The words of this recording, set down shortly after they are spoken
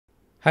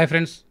Hi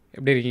friends,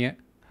 எப்படி இருக்கீங்க?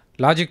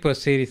 Logic bro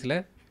சீரிஸில்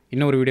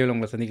இன்னொரு வீடியோவில்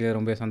உங்களை சந்திக்கிறது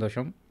ரொம்ப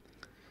சந்தோஷம்.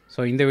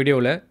 ஸோ இந்த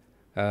வீடியோவில்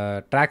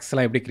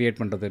ட்ராக்ஸ்லாம் எப்படி க்ரியேட்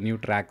பண்ணுறது, நியூ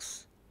ட்ராக்ஸ்,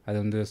 அது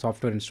வந்து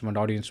சாஃப்ட்வேர் இன்ஸ்ட்ருமெண்ட்,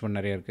 ஆடியோ இன்ஸ்ட்ருமெண்ட்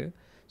நிறைய இருக்குது.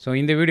 ஸோ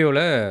இந்த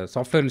வீடியோவில்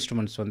சாஃப்ட்வேர்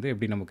இன்ஸ்ட்ருமெண்ட்ஸ் வந்து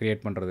எப்படி நம்ம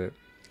க்ரியேட் பண்ணுறது.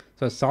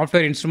 ஸோ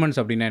சாஃப்ட்வேர்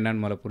இன்ஸ்ட்ருமெண்ட்ஸ் அப்படின்னா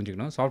என்னென்னு முதல்ல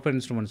புரிஞ்சுக்கணும். சாஃப்ட்வேர்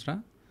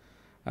இன்ஸ்ட்ருமெண்ட்ஸ்னால்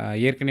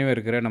ஏற்கனவே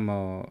இருக்கிற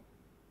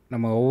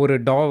நம்ம ஒவ்வொரு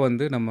டா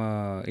வந்து நம்ம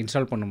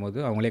இன்ஸ்டால்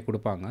பண்ணும்போது அவங்களே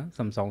கொடுப்பாங்க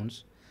சம் சவுண்ட்ஸ்.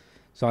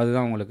 ஸோ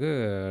அதுதான் உங்களுக்கு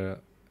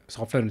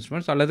சாஃப்ட்வேர்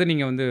இன்ஸ்ட்ருமெண்ட்ஸ். அல்லது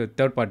நீங்கள் வந்து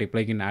தேர்ட் பார்ட்டி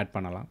ப்ளகின் ஆட்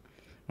பண்ணலாம்.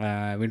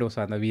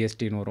 விண்டோஸாக இருந்தால்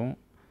விஎஸ்டின்னு வரும்,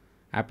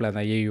 ஆப்பில்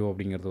இருந்தால் ஏயு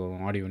அப்படிங்கிறது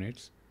வரும், audio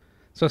units.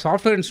 So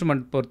software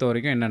instrument பொறுத்த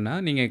வரைக்கும் என்னென்னா,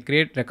 நீங்கள்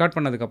ரெக்கார்ட்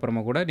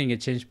பண்ணதுக்கப்புறமா கூட நீங்கள்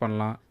சேஞ்ச்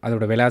பண்ணலாம்.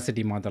 அதோட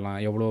வெலாசிட்டி மாற்றலாம்,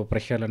 எவ்வளோ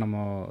ப்ரெஷரில்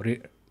நம்ம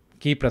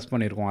கீ ப்ரெஸ்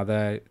பண்ணியிருக்கோம் அதை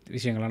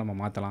விஷயங்கள்லாம் நம்ம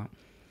மாற்றலாம்,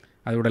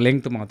 அதோட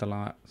லெங்க்த்து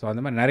மாற்றலாம். ஸோ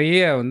அந்த மாதிரி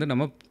நிறைய வந்து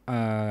நம்ம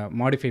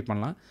மாடிஃபை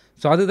பண்ணலாம்.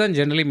 ஸோ அதுதான்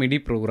ஜென்ரலி மிடி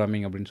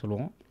ப்ரோக்ராமிங் அப்படின்னு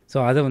சொல்லுவோம். ஸோ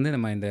அதை வந்து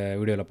நம்ம இந்த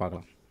வீடியோவில்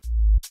பார்க்கலாம்.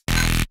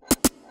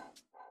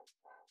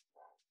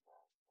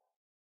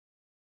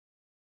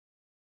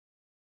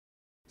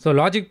 ஸோ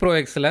லாஜிக் ப்ரோ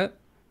எக்ஸில்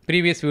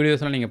ப்ரீவியஸ்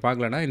வீடியோஸ்லாம் நீங்கள்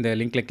பார்க்கலன்னா இந்த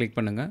லிங்க்கில் கிளிக்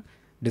பண்ணுங்கள்,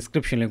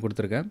 டிஸ்கிரிப்ஷன்லேயும்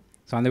கொடுத்துருக்கேன்.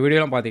 ஸோ அந்த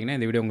வீடியோலாம் பார்த்தீங்கன்னா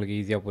இந்த வீடியோ உங்களுக்கு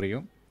ஈஸியாக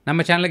புரியும்.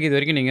 நம்ம சேனலுக்கு இது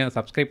வரைக்கும் நீங்கள்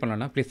சப்ஸ்கிரைப்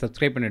பண்ணலன்னா ப்ளீஸ்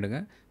சப்ஸ்கிரைப் பண்ணிவிடுங்க.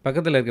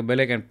 பக்கத்தில் இருக்க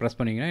பெல் ஐக்கான் ப்ரெஸ்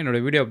பண்ணிங்கன்னா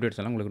என்னோடய வீடியோ அப்டேட்ஸ்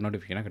எல்லாம் உங்களுக்கு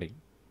நோட்டிஃபிகேஷனாக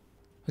கிடைக்கும்.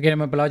 ஓகே,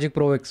 நம்ம இப்போ லாஜிக்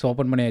ப்ரோ எக்ஸ்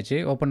ஓப்பன் பண்ணியாச்சு.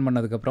 ஓப்பன்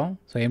பண்ணதுக்கப்புறம்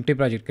ஸோ எம்டி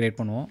ப்ராஜெக்ட் க்ரியேட்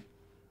பண்ணுவோம்.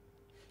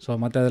 ஸோ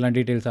மற்றதெல்லாம்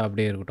டீட்டெயில்ஸாக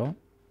அப்படியே இருக்கட்டும்.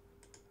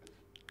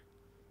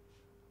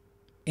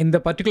 இந்த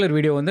பர்டிகுலர்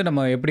வீடியோ வந்து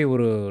நம்ம எப்படி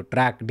ஒரு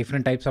track,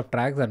 different types of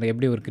tracks and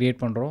எப்படி ஒரு க்ரியேட்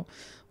பண்ணுறோம்,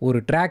 ஒரு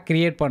ட்ராக்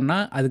க்ரியேட்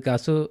பண்ணால்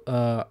அதுக்கு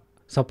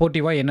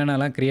சப்போர்ட்டிவாக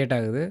என்னென்னலாம் க்ரியேட்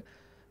ஆகுது,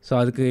 ஸோ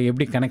அதுக்கு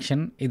எப்படி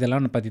கனெக்ஷன்,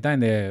 இதெல்லாம் பற்றி தான்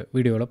இந்த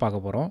வீடியோவில்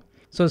பார்க்க போகிறோம்.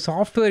 ஸோ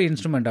சாஃப்ட்வேர்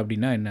இன்ஸ்ட்ருமெண்ட்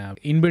அப்படின்னா என்ன,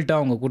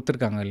 இன்பில்ட்டாக அவங்க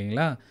கொடுத்துருக்காங்க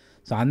இல்லைங்களா.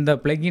 ஸோ அந்த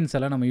ப்ளகின்ஸ்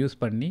எல்லாம் நம்ம யூஸ்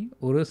பண்ணி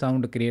ஒரு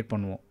சவுண்டு க்ரியேட்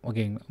பண்ணுவோம்.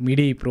 ஓகேங்களா,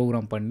 மிடி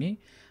ப்ரோக்ராம் பண்ணி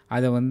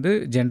அதை வந்து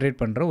ஜென்ரேட்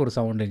பண்ணுற ஒரு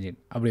சவுண்ட் இன்ஜின்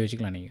அப்படி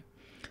வச்சுக்கலாம் நீங்கள்.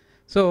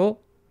 ஸோ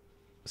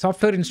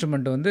சாஃப்ட்வேர்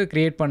இன்ஸ்ட்ருமெண்ட் வந்து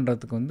க்ரியேட்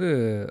பண்ணுறதுக்கு வந்து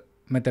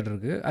மெத்தட்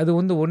இருக்குது. அது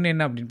வந்து ஒன்று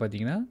என்ன அப்படின்னு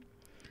பார்த்தீங்கன்னா,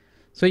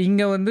 ஸோ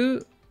இங்கே வந்து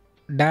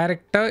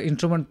டைரெக்டாக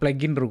இன்ஸ்ட்ருமெண்ட்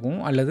ப்ளக்கின் இருக்கும்,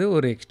 அல்லது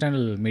ஒரு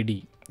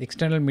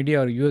external midi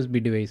R USB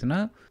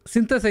டிவைஸ்னால்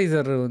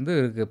synthesiser வந்து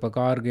இருக்குது. இப்போ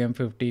கார்க்,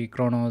 M50,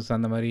 க்ரோனோஸ்,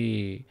 அந்த மாதிரி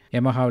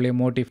யமஹாவிலே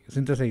மோட்டிவ்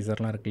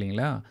சிந்தசைசர்லாம் இருக்குது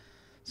இல்லைங்களா.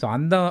 ஸோ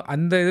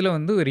அந்த இதில்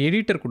வந்து ஒரு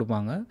எடிட்டர்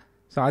கொடுப்பாங்க.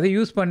 ஸோ அதை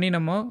யூஸ் பண்ணி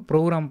நம்ம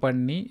ப்ரோக்ராம்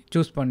பண்ணி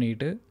சூஸ்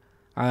பண்ணிவிட்டு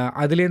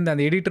அதுலேருந்து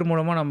அந்த எடிட்டர்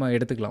மூலமாக நம்ம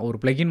எடுத்துக்கலாம். ஒரு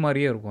ப்ளகின்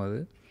மாதிரியே இருக்கும் அது.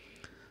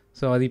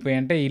 ஸோ அது இப்போ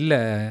என்கிட்ட இல்லை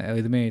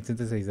எதுவுமே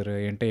சிந்தசைசர்.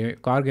 என்கிட்ட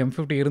கார்க்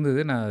M50 இருந்தது,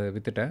 நான் அதை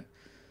விற்றுட்டேன்.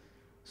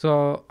 ஸோ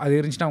அது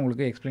இருந்துச்சுன்னா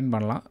உங்களுக்கு எக்ஸ்பிளைன்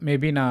பண்ணலாம்.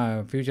 மேபி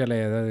நான் ஃப்யூச்சரில்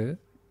ஏதாவது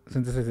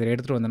சிந்தசைசர்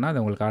எடுத்துகிட்டு வந்தேன்னா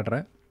அதை உங்களுக்கு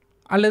காட்டுறேன்.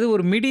 அல்லது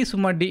ஒரு மிடி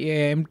சும்மா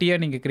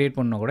எம்டியாக நீங்கள் க்ரியேட்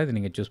பண்ணால் கூட இதை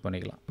நீங்கள் சூஸ்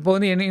பண்ணிக்கலாம். இப்போ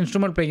வந்து என்ன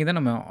இன்ஸ்ட்ருமெண்ட் ப்ளகிங்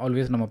தான் நம்ம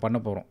ஆல்வேஸ் நம்ம பண்ண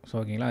போகிறோம். ஸோ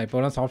ஓகேங்களா,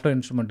 இப்போலாம் சாஃப்ட்வேர்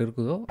இன்ஸ்ட்ருமெண்ட்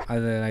இருக்குதோ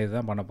அது நான்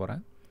இதுதான் பண்ண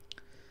போகிறேன்.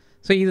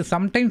 ஸோ இது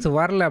சம்டைம்ஸ்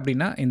வரல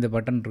அப்படின்னா இந்த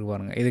பட்டன் இருக்கு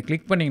பாருங்கள், இதை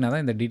கிளிக் பண்ணிங்கன்னா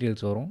தான் இந்த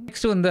டீட்டெயில்ஸ் வரும்.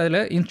 நெக்ஸ்ட் வந்து அதில்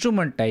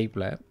இன்ஸ்ட்ருமெண்ட்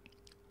டைப்பில்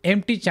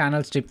எம்டி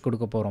சேனல் ஸ்ட்ரிப்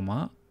கொடுக்க போகிறோமா,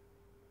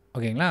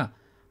 ஓகேங்களா,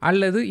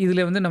 அல்லது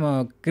இதில் வந்து நம்ம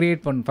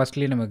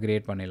ஃபஸ்ட்லேயே நம்ம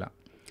க்ரியேட் பண்ணிடலாம்.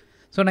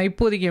 ஸோ நான்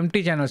இப்போதைக்கு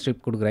எம்டி சேனல்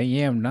ஸ்ட்ரிப் கொடுக்குறேன்.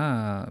 ஏன் அப்படின்னா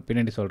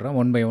பின்னாடி சொல்கிறேன்,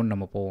 1 by 1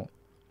 நம்ம போவோம்.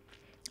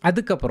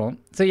 அதுக்கப்புறம்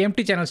ஸோ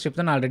எம்டி சேனல் ஸ்ட்ரிப்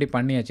தான் நான் ஆல்ரெடி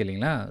பண்ணியாச்சு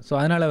இல்லைங்களா. ஸோ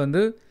அதனால்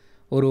வந்து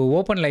ஒரு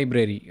ஓப்பன்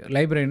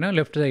லைப்ரரினா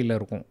லெஃப்ட் சைடில்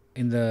இருக்கும்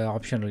இந்த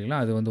ஆப்ஷன்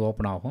இல்லைங்களா, அது வந்து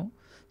ஓப்பன் ஆகும்.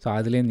 ஸோ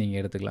அதுலேருந்து நீங்கள்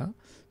எடுத்துக்கலாம்.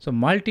 ஸோ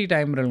மல்டி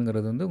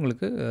டைமரல்ங்கிறது வந்து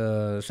உங்களுக்கு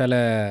சில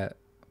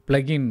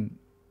ப்ளகின்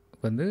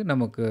வந்து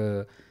நமக்கு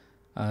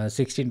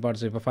 16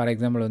 பார்ட்ஸ். இப்போ ஃபார்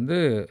எக்ஸாம்பிள் வந்து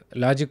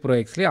லாஜிக் ப்ரோ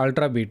எக்ஸ்லேயே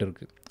அல்ட்ரா பீட்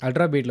இருக்குது.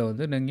 அல்ட்ரா பீட்டில்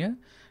வந்து நீங்கள்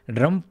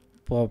ட்ரம்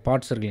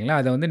பார்ட்ஸ் இருக்குங்களா,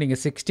 அதை வந்து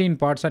நீங்கள் 16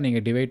 பார்ட்ஸாக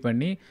நீங்கள் டிவைட்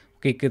பண்ணி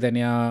கிக்கு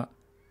தனியாக,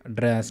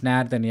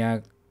 ஸ்னேர்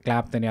தனியாக,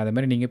 கிளாப் தனியாக, அது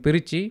மாதிரி நீங்கள்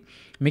பிரித்து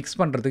மிக்ஸ்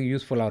பண்ணுறதுக்கு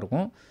யூஸ்ஃபுல்லாக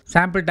இருக்கும்.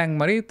 சாம்பிள் டேங்க்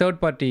மாதிரி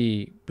தேர்ட் பார்ட்டி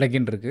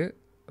ப்ளகின் இருக்குது,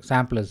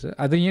 சாம்பிளர்ஸு,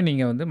 அதையும்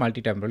நீங்கள் வந்து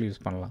மல்டி டைமரல்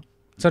யூஸ் பண்ணலாம்.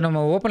 ஸோ நம்ம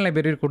ஓப்பன்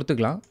லைப்ரரி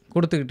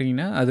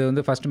கொடுத்துக்கிட்டிங்கன்னா அது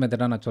வந்து ஃபஸ்ட்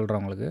மெத்தடாக நான் சொல்கிறேன்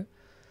உங்களுக்கு.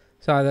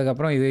 ஸோ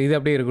அதுக்கப்புறம் இது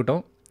அப்படியே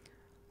இருக்கட்டும்.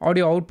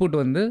 ஆடியோ அவுட்புட்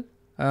வந்து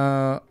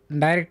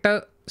டைரெக்டாக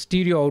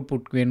ஸ்டீரியோ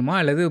அவுட்புட் வேணுமா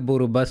அல்லது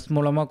ஒரு பஸ்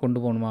மூலமாக கொண்டு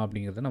போகணுமா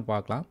அப்படிங்கிறத நம்ம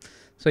பார்க்கலாம்.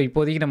 ஸோ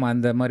இப்போதைக்கு நம்ம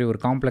அந்த மாதிரி ஒரு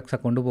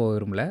காம்ப்ளெக்ஸாக கொண்டு போக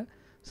விரும்பல.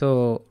 ஸோ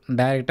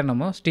டைரெக்டாக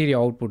நம்ம ஸ்டீரியோ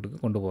அவுட்புட்டுக்கு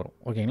கொண்டு போகிறோம்,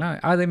 ஓகேங்களா.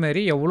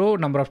 அதேமாதிரி எவ்வளோ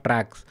நம்பர் ஆஃப்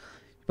ட்ராக்ஸ்,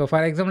 இப்போ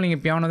ஃபார் எக்ஸாம்பிள்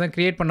நீங்கள் பியானோ தான்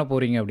க்ரியேட் பண்ண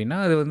போகிறீங்க அப்படின்னா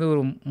அது வந்து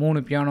ஒரு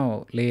 3 பியானோ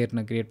லேயர்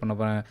நான் க்ரியேட் பண்ண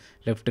போகிறேன்,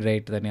 லெஃப்ட்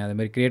ரைட் தனியாக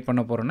அதுமாதிரி க்ரியேட்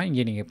பண்ண போகிறோன்னா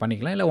இங்கே நீங்கள்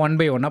பண்ணிக்கலாம், இல்லை 1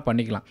 by 1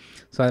 பண்ணிக்கலாம்.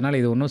 ஸோ அதனால்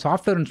இது ஒன்றும்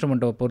சாஃப்ட்வேர்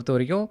இன்ஸ்ட்ருமெண்ட்டை பொறுத்த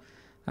வரைக்கும்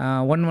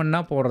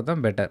 1 போடுறது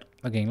தான் பெட்டர்,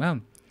 ஓகேங்களா.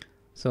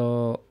 ஸோ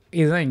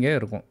இதுதான் இங்கே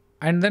இருக்கும்.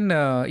 அண்ட் தென்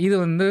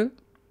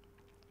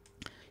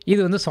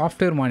இது வந்து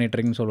சாஃப்ட்வேர்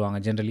மானிட்டரிங்னு சொல்லுவாங்க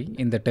ஜென்ரலி.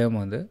 இந்த டேர்ம்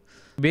வந்து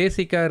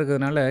பேசிக்காக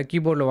இருக்கிறதுனால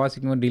கீபோர்டில்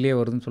வாசிக்கும்போது டிலே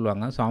வருதுன்னு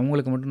சொல்லுவாங்க. ஸோ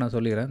அவங்களுக்கு மட்டும் நான்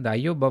சொல்லிடுறேன், இந்த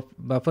ஐஓ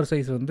பஃபர்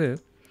சைஸ் வந்து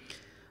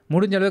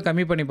முடிஞ்ச அளவுக்கு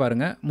கம்மி பண்ணி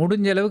பாருங்கள்.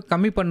 முடிஞ்ச அளவுக்கு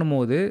கம்மி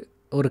பண்ணும்போது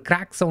ஒரு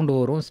கிராக் சவுண்டு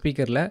வரும்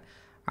ஸ்பீக்கரில்.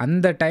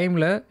 அந்த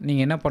டைமில்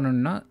நீங்கள் என்ன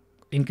பண்ணணுன்னா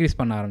இன்க்ரீஸ்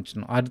பண்ண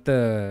ஆரம்பிச்சிடணும்.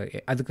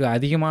 அதுக்கு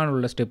அதிகமான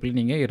உள்ள ஸ்டெப்பில்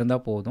நீங்கள்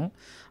இருந்தால் போதும்.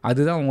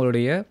 அதுதான்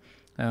உங்களுடைய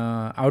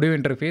ஆடியோ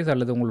இன்டர்ஃபேஸ்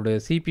அல்லது உங்களுடைய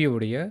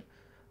சிபியூடைய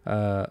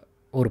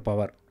ஒரு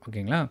பவர்.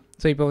 ஓகேங்களா.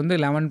 ஸோ இப்போ வந்து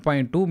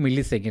 11.2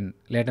 மில்லி செகண்ட்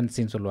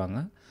லேட்டன்சின்னு சொல்லுவாங்க.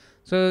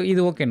 ஸோ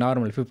இது okay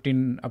normal 15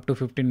 up to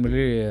 15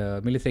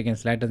 milli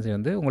seconds latency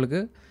வந்து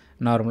உங்களுக்கு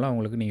நார்மலாக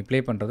உங்களுக்கு நீங்கள் ப்ளே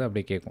பண்ணுறது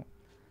அப்படியே கேட்கும்.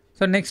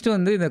 ஸோ நெக்ஸ்ட்டு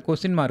வந்து இந்த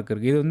கொஸ்டின் மார்க்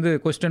இருக்குது. இது வந்து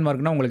கொஸ்டின்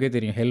மார்க்னால் உங்களுக்கே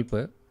தெரியும்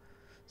ஹெல்ப்பு.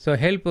 ஸோ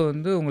ஹெல்ப்பு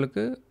வந்து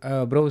உங்களுக்கு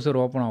ப்ரௌசர்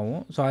ஓப்பன்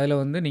ஆகும். ஸோ அதில்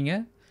வந்து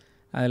நீங்கள்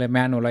அதில்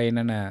மேனுவலாக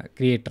என்னென்ன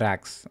கிரியேட்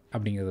ட்ராக்ஸ்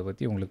அப்படிங்கிறத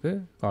பற்றி உங்களுக்கு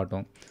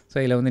காட்டும். ஸோ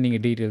இதில் வந்து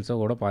நீங்கள் டீட்டெயில்ஸோ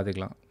கூட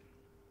பார்த்துக்கலாம்.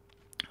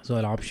 ஸோ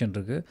அதில் ஆப்ஷன்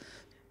இருக்குது.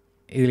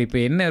 இதில் இப்போ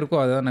என்ன இருக்கோ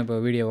அதை தான் நான் இப்போ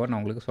வீடியோவாக நான்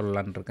உங்களுக்கு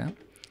சொல்லலான்னு இருக்கேன்.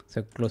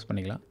 ஸோ க்ளோஸ்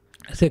பண்ணிக்கலாம்.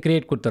 ஸோ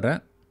க்ரியேட்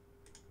கொடுத்துட்றேன்.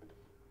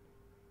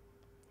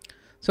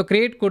 ஸோ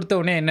க்ரியேட் கொடுத்த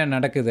உடனே என்ன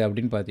நடக்குது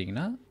அப்படின்னு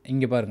பார்த்தீங்கன்னா,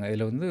 இங்கே பாருங்கள்.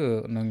 இதில் வந்து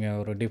நீங்கள்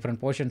ஒரு டிஃப்ரெண்ட்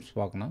போர்ஷன்ஸ்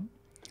பார்க்கணும்.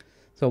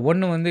 ஸோ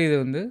ஒன்று வந்து இது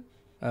வந்து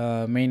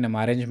மெயின் நம்ம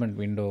அரேஞ்ச்மெண்ட்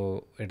விண்டோ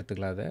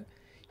எடுத்துக்கலாம். அதை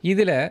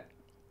இதில்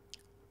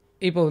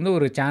இப்போ வந்து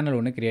ஒரு சேனல்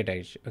ஒன்று க்ரியேட்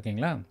ஆகிடுச்சு.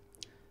 ஓகேங்களா.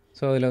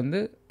 ஸோ இதில் வந்து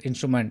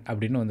இன்ஸ்ட்ருமெண்ட்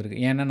அப்படின்னு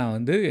வந்திருக்கு. ஏன்னா நான்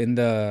வந்து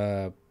எந்த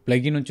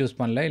ப்ளகினும் சூஸ்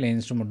பண்ணல, இல்லை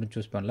இன்ஸ்ட்ருமெண்ட்டும்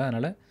சூஸ் பண்ணல.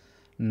 அதனால்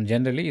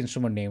ஜென்ரலி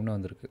இன்ஸ்ட்ருமெண்ட் நேம்னு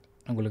வந்திருக்கு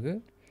உங்களுக்கு.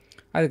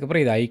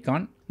 அதுக்கப்புறம் இது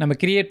ஐகான். நம்ம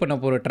க்ரியேட் பண்ண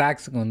போகிற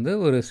ட்ராக்ஸுக்கு வந்து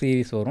ஒரு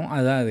சீரீஸ் வரும்.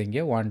 அதுதான் அது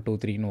இங்கே 1 2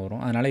 3ன்னு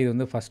வரும். அதனால் இது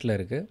வந்து ஃபஸ்ட்டில்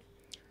இருக்குது.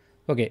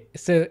 ஓகே.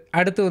 ஸோ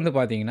அடுத்து வந்து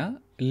பார்த்தீங்கன்னா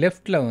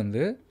லெஃப்ட்டில்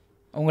வந்து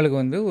உங்களுக்கு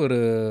வந்து ஒரு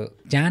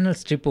சேனல்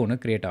ஸ்ட்ரிப் ஒன்று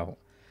க்ரியேட் ஆகும்.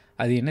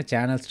 அது என்ன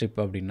சேனல் ஸ்ட்ரிப்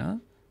அப்படின்னா,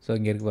 ஸோ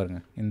இங்கே இருக்குது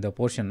பாருங்கள். இந்த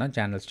போர்ஷன் தான்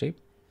சேனல் ஸ்ட்ரிப்.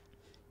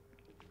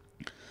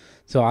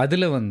 ஸோ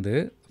அதில் வந்து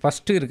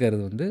ஃபஸ்ட்டு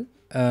இருக்கிறது வந்து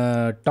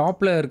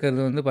டாப்பில்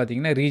இருக்கிறது வந்து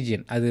பார்த்திங்கன்னா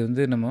ரீஜியன். அது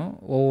வந்து நம்ம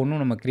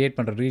ஒவ்வொன்றும் நம்ம க்ரியேட்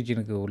பண்ணுற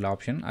ரீஜியனுக்கு உள்ள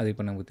ஆப்ஷன். அது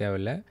இப்போ நமக்கு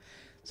தேவையில்லை.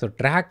 ஸோ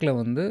ட்ராக்கில்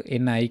வந்து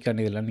என்ன ஐக்கான்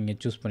இதெல்லாம் நீங்கள்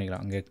சூஸ்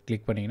பண்ணிக்கலாம். அங்கே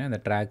கிளிக் பண்ணிங்கன்னா இந்த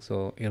ட்ராக்ஸோ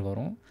இது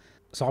வரும்.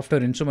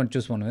 சாஃப்ட்வேர் இன்ஸ்ட்ருமெண்ட்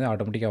சூஸ் பண்ணுவது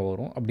ஆட்டோமேட்டிக்காக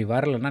வரும். அப்படி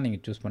வரலைன்னா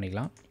நீங்கள் சூஸ்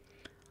பண்ணிக்கலாம்.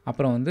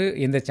 அப்புறம் வந்து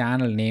எந்த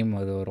சேனல் நேம்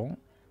அது வரும்.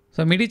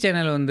 ஸோ மிடி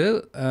சேனல் வந்து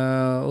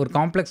ஒரு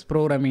காம்ப்ளெக்ஸ்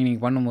ப்ரோக்ராமிங்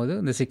நீங்கள் பண்ணும்போது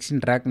இந்த 16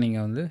 ட்ராக்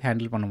நீங்கள் வந்து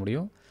ஹேண்டில் பண்ண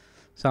முடியும்.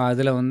 ஸோ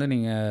அதில் வந்து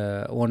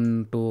நீங்கள் 1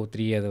 2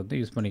 3 அதை வந்து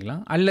யூஸ்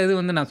பண்ணிக்கலாம். அல்லது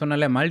வந்து நான்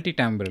சொன்னால மல்டி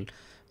டேம்பிள்.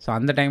 ஸோ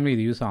அந்த டைமில்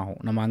இது யூஸ் ஆகும்.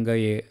 நம்ம அங்கே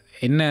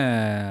என்ன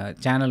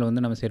சேனல்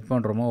வந்து நம்ம செட்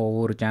பண்ணுறோமோ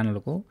ஒவ்வொரு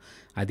சேனலுக்கும்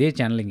அதே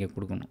சேனல் இங்கே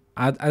கொடுக்கணும்.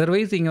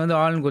 அதர்வைஸ் இங்கே வந்து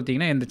ஆல்னு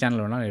கொடுத்தீங்கன்னா எந்த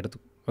சேனல் வேணாலும்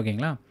எடுத்துக்கும்.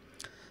 ஓகேங்களா.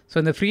 ஸோ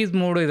இந்த ஃப்ரீஸ்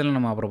மோடு இதெல்லாம்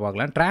நம்ம அப்புறம்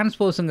பார்க்கலாம்.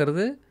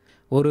 டிரான்ஸ்போஸுங்கிறது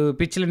ஒரு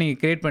பிச்சில் நீங்கள்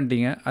க்ரியேட்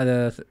பண்ணிட்டீங்க, அதை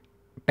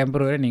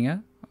டெம்பரவரியாக நீங்கள்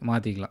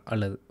மாற்றிக்கலாம்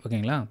அல்லது.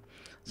 ஓகேங்களா.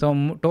 ஸோ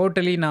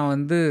டோட்டலி நான்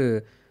வந்து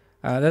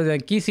அதாவது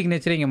கீ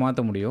சிக்னேச்சரை இங்கே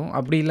மாற்ற முடியும்.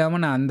 அப்படி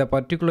இல்லாமல் நான் அந்த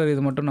பர்டிகுலர்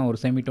இது மட்டும் நான் ஒரு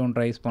செமிடோன்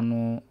ரைஸ்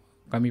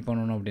கம்மி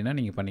பண்ணணும் அப்படின்னா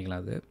நீங்கள்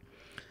பண்ணிக்கலாம் அது.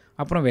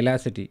 அப்புறம்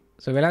வெலாசிட்டி.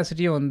 ஸோ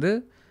வெலாசிட்டியும் வந்து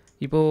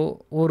இப்போது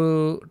ஒரு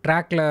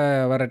ட்ராக்கில்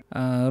வர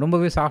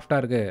ரொம்பவே சாஃப்டாக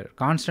இருக்குது,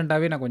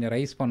 கான்ஸ்டண்ட்டாகவே நான் கொஞ்சம்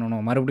ரைஸ்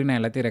பண்ணணும், மறுபடியும் நான்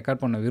எல்லாத்தையும்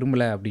ரெக்கார்ட் பண்ண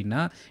விரும்பலை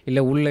அப்படின்னா,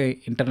 இல்லை உள்ளே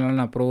இன்டர்னலாக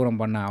நான்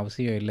ப்ரோக்ராம் பண்ண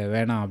அவசியம் இல்லை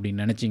வேணாம்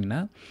அப்படின்னு நினச்சிங்கன்னா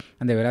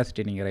அந்த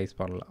வெலாசிட்டியை நீங்கள் ரைஸ்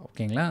பண்ணலாம்.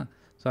 ஓகேங்களா.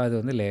 ஸோ அது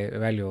வந்து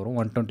வேல்யூ வரும்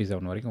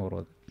 127 வரைக்கும்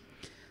வரும் அது.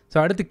 ஸோ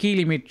அடுத்து கீ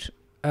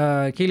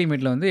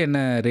லிமிட்டில் வந்து என்ன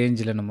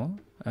ரேஞ்சில் நம்ம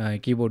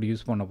கீபோர்டு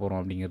யூஸ் பண்ண போகிறோம்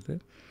அப்படிங்கிறது.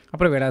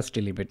 அப்புறம்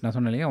வெலாசிட்டி லிமிட் நான்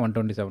சொன்னேன் இல்லையா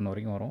 127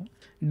 வரைக்கும் வரும்.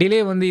 டிலே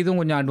வந்து இதுவும்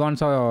கொஞ்சம்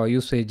அட்வான்ஸாக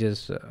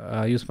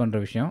யூஸ் பண்ணுற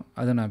விஷயம்,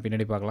 அது நான்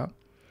பின்னாடி பார்க்கலாம்.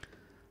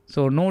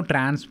 ஸோ நோ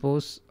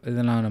டிரான்ஸ்போஸ்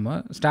இதெல்லாம் நம்ம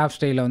ஸ்டாஃப்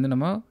ஸ்டைலில் வந்து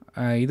நம்ம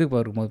இது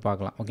பார்க்கும்போது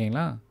பார்க்கலாம்.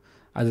 ஓகேங்களா.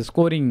 அது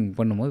ஸ்கோரிங்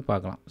பண்ணும்போது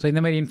பார்க்கலாம். ஸோ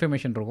இந்த மாதிரி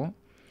இன்ஃபர்மேஷன் இருக்கும்.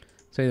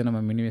 ஸோ இதை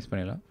நம்ம மினிமைஸ்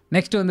பண்ணிடலாம்.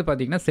 நெக்ஸ்ட்டு வந்து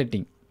பார்த்திங்கன்னா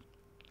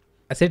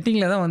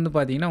செட்டிங்கில் தான் வந்து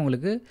பார்த்திங்கன்னா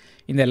உங்களுக்கு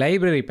இந்த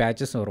லைப்ரரி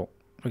பேச்சஸ் வரும்.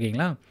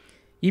 ஓகேங்களா.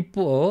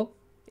 இப்போது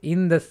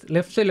இந்த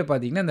லெஃப்ட் சைடில்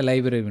பார்த்தீங்கன்னா இந்த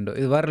லைப்ரரி விண்டோ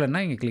இது வரலைன்னா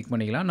இங்கே கிளிக்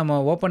பண்ணிக்கலாம். நம்ம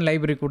ஓப்பன்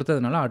லைப்ரரி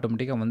கொடுத்ததுனால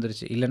ஆட்டோமேட்டிக்காக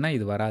வந்துருச்சு, இல்லைன்னா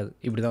இது வராது,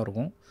 இப்படி தான்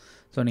இருக்கும்.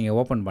 ஸோ நீங்கள்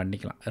ஓப்பன்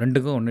பண்ணிக்கலாம்.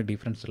 ரெண்டுக்கும் ஒன்றும்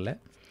டிஃப்ரென்ஸ் இல்லை.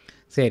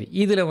 சரி,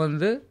 இதில்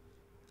வந்து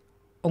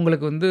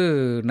உங்களுக்கு வந்து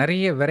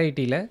நிறைய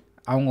வெரைட்டியில்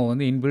அவங்க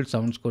வந்து இன்பில்ட்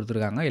சவுண்ட்ஸ்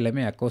கொடுத்துருக்காங்க.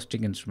 எல்லாமே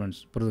அக்கோஸ்டிக்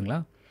இன்ஸ்ட்ருமெண்ட்ஸ், புரியுதுங்களா.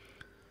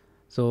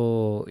 ஸோ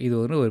இது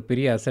வந்து ஒரு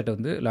பெரிய அசெட்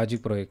வந்து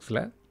லாஜிக் ப்ரோ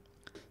எக்ஸில்.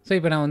 ஸோ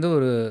இப்போ நான் வந்து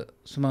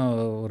சும்மா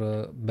ஒரு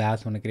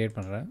பேஸ் ஒன்று க்ரியேட்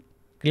பண்ணுறேன்.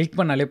 கிளிக்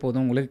பண்ணாலே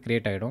போதும், உங்களுக்கு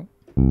க்ரியேட் ஆகிடும்.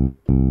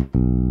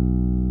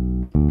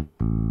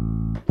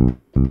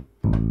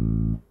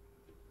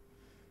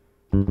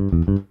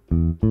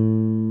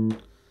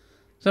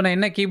 ஸோ நான்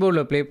என்ன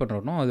கீபோர்டில் ப்ளே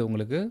பண்ணுறேனோ அது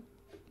உங்களுக்கு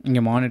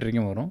இங்கே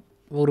மானிட்டரிங்கும் வரும்.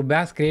 ஒரு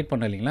பேஸ் க்ரியேட்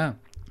பண்ண இல்லைங்களா,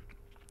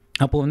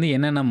 அப்போது வந்து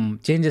என்னென்ன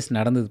சேஞ்சஸ்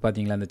நடந்தது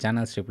பார்த்தீங்களா அந்த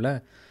சேனல் ஸ்ட்ரிப்பில்.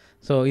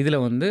 ஸோ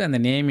இதில் வந்து அந்த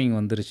நேமிங்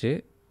வந்துருச்சு,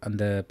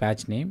 அந்த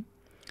பேட்ச் நேம்.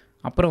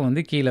 அப்புறம்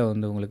வந்து கீழே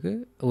வந்து உங்களுக்கு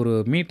ஒரு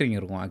மீட்டரிங்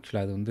இருக்கும்.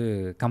 ஆக்சுவலாக அது வந்து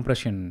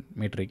கம்ப்ரெஷன்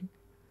மீட்டரிங்.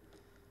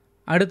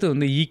 அடுத்து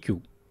வந்து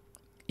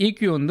EQ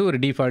வந்து ஒரு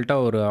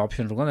டிஃபால்ட்டாக ஒரு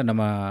ஆப்ஷன் இருக்கும். அதை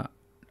நம்ம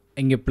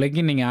இங்கே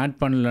ப்ளக்கின் நீங்கள் ஆட்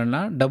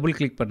பண்ணலன்னா டபுள்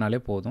கிளிக் பண்ணாலே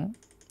போதும்.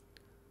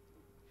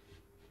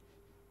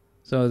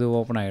 ஸோ அது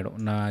ஓப்பன் ஆகிடும்.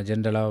 நான்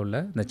ஜென்ரலாக உள்ள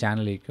இந்த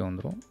சேனல் EQ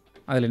வந்துடும்.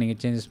 அதில் நீங்கள்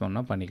சேஞ்சஸ்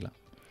பண்ணால் பண்ணிக்கலாம்.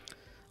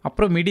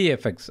 அப்புறம் மிடி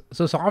எஃபெக்ட்ஸ்.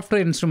 ஸோ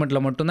சாஃப்ட்வேர்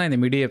இன்ஸ்ட்ருமெண்ட்டில் மட்டும்தான் இந்த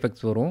மிடி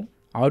எஃபெக்ட்ஸ் வரும்,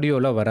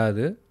 ஆடியோவில்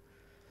வராது.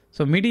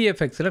 ஸோ மிடி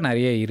எஃபெக்ட்ஸில்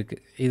நிறைய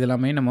இருக்குது.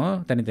 இதெல்லாமே நம்ம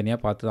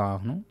தனித்தனியாக பார்த்து தான்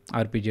ஆகணும்.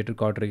 ஆர்பிஜியேட்டர்,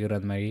 கார்ட்ரிகர்,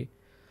 அது மாதிரி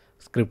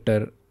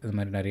ஸ்கிரிப்டர், இது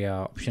மாதிரி நிறையா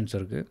ஆப்ஷன்ஸ்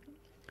இருக்குது.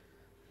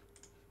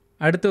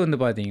 அடுத்து வந்து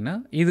பார்த்திங்கன்னா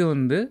இது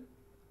வந்து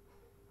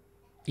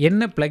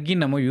என்ன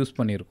ப்ளக்கின் நம்ம யூஸ்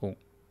பண்ணியிருக்கோம்.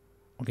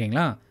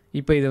 ஓகேங்களா.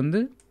 இப்போ இது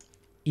வந்து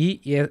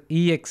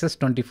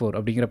EXS24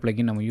 அப்படிங்கிற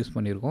plugin நம்ம யூஸ்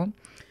பண்ணியிருக்கோம்.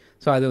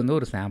 ஸோ அது வந்து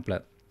ஒரு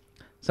சாம்பிளர்.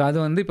 ஸோ அது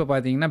வந்து இப்போ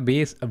பார்த்தீங்கன்னா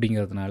பேஸ்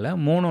அப்படிங்கிறதுனால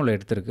மோனோவில்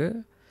எடுத்திருக்கு.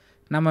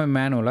 நம்ம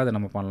மேனுவலாக அதை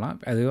நம்ம பண்ணலாம்.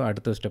 அது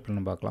அடுத்த ஸ்டெப்பில்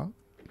நம்ம பார்க்கலாம்.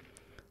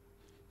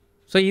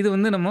 ஸோ இது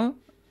வந்து நம்ம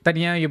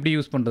தனியாக எப்படி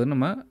யூஸ் பண்ணுறதுன்னு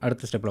நம்ம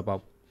அடுத்த ஸ்டெப்பில்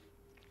பார்ப்போம்.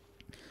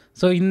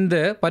 ஸோ இந்த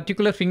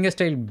பர்டிகுலர் ஃபிங்கர்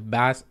ஸ்டைல்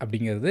பேஸ்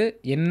அப்படிங்கிறது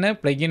என்ன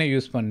ப்ளகினை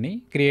யூஸ் பண்ணி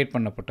க்ரியேட்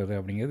பண்ணப்பட்டது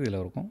அப்படிங்கிறது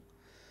இதில் இருக்கும்.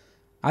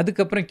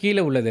 அதுக்கப்புறம்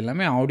கீழே உள்ளது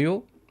எல்லாமே ஆடியோ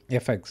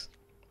எஃபெக்ட்ஸ்.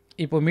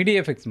 இப்போ மிடி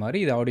எஃபெக்ட்ஸ் மாதிரி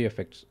இது ஆடியோ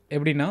எஃபெக்ட்ஸ்.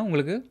 எப்படின்னா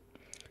உங்களுக்கு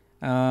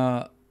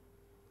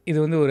இது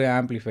வந்து ஒரு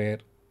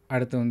ஆம்ப்ளிஃபையர்,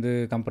 அடுத்து வந்து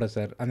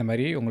கம்ப்ரஸர், அந்த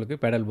மாதிரி உங்களுக்கு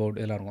பெடல் போர்டு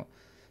இதெல்லாம் இருக்கும்.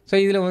 ஸோ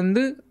இதில்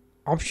வந்து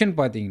ஆப்ஷன்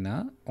பார்த்தீங்கன்னா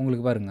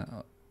உங்களுக்கு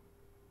பாருங்கள்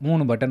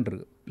 3 பட்டன்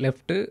இருக்குது.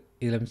 லெஃப்ட்டு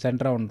இதில்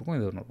சென்டராக ஒன்று இருக்கும்,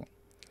 இது ஒன்று இருக்கும்.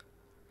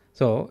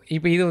 ஸோ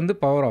இப்போ இது வந்து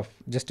பவர் ஆஃப்,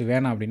 ஜஸ்ட்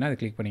வேணாம் அப்படின்னா அது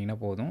கிளிக் பண்ணிங்கன்னா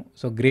போதும்.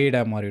 ஸோ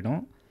கிரேடாக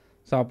மாறிடும்.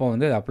 ஸோ அப்போ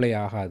வந்து அது அப்ளை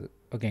ஆகாது.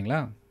 ஓகேங்களா?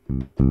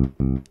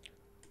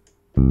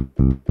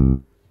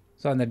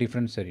 ஸோ அந்த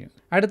டிஃப்ரென்ஸ் தெரியும்.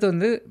 அடுத்து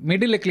வந்து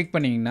மிடில் கிளிக்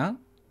பண்ணிங்கன்னா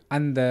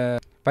அந்த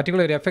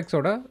பர்டிகுலர்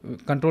எஃபெக்ட்ஸோட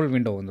கண்ட்ரோல்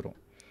விண்டோ வந்துடும்.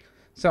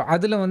 ஸோ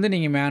அதில் வந்து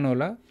நீங்கள்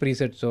மேனுவலாக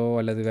ப்ரீசெட்ஸோ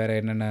அல்லது வேறு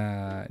என்னென்ன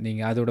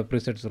நீங்கள் அதோட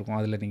ப்ரீசெட்ஸ் இருக்கும்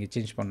அதில் நீங்கள்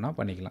சேஞ்ச் பண்ணால்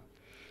பண்ணிக்கலாம்.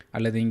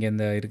 அல்லது இங்கே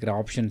இந்த இருக்கிற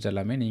ஆப்ஷன்ஸ்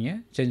எல்லாமே நீங்கள்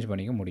சேஞ்ச்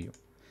பண்ணிக்க முடியும்.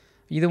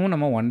 இதுவும்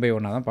நம்ம 1 by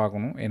 1 தான்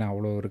பார்க்கணும், ஏன்னா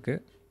அவ்வளோ இருக்குது.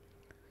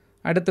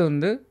 அடுத்து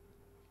வந்து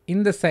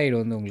இந்த சைடு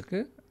வந்து உங்களுக்கு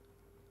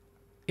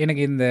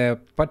எனக்கு இந்த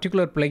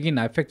பர்டிகுலர் ப்ளகின்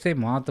எஃபெக்ட்ஸே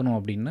மாற்றணும்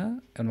அப்படின்னா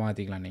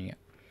மாற்றிக்கலாம் நீங்கள்.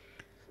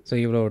 ஸோ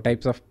இவ்வளோ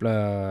டைப்ஸ் ஆஃப்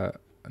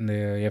இந்த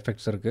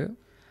எஃபெக்ட்ஸ் இருக்குது.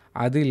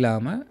 அது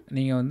இல்லாமல்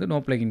நீங்கள் வந்து நோ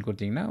ப்ளகின்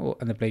கொடுத்தீங்கன்னா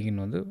அந்த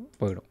ப்ளகின் வந்து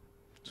போயிடும்.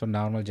 ஸோ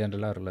நார்மல்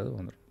ஜென்ரலாக உள்ளது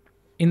வந்துடும்.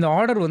 இந்த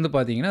ஆர்டர் வந்து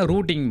பார்த்தீங்கன்னா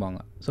ரூட்டிங்பாங்க.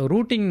 ஸோ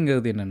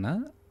ரூட்டிங்கிறது என்னென்னா,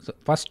 ஸோ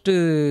ஃபஸ்ட்டு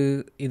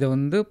இதை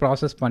வந்து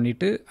ப்ராசஸ்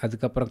பண்ணிவிட்டு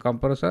அதுக்கப்புறம்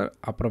கம்ப்ரஸர்,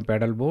 அப்புறம்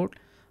பெடல் போர்ட்,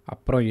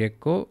 அப்புறம்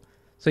எக்கோ.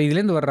 ஸோ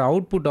இதுலேருந்து வர்ற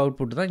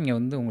அவுட்புட் தான் இங்கே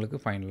வந்து உங்களுக்கு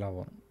ஃபைனலாக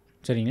வரும்.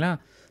 சரிங்களா?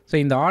 ஸோ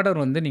இந்த ஆர்டர்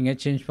வந்து நீங்கள்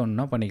சேஞ்ச்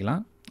பண்ணணுன்னா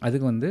பண்ணிக்கலாம்.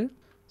 அதுக்கு வந்து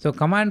ஸோ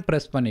கமாண்ட்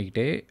ப்ரெஸ்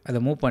பண்ணிக்கிட்டே அதை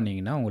மூவ்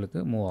பண்ணிங்கன்னா உங்களுக்கு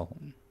மூவ்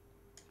ஆகும்.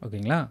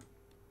 ஓகேங்களா?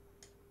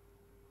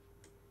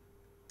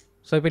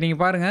 ஸோ இப்போ நீங்கள்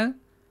பாருங்கள்,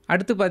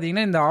 அடுத்து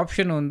பார்த்தீங்கன்னா இந்த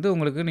ஆப்ஷன் வந்து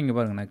உங்களுக்கு நீங்கள்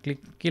பாருங்கள், நான்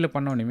கீழே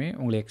பண்ணோடனே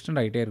உங்களுக்கு எக்ஸ்டெண்ட்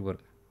ஆகிட்டே இருக்கு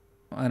பாருங்க.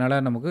 அதனால்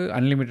நமக்கு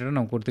அன்லிமிட்டடாக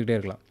நம்ம கொடுத்துக்கிட்டே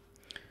இருக்கலாம்.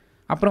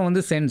 அப்புறம்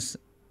வந்து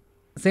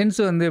சென்ஸ்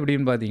வந்து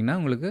எப்படின்னு பார்த்தீங்கன்னா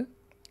உங்களுக்கு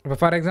இப்போ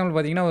ஃபார் எக்ஸாம்பிள்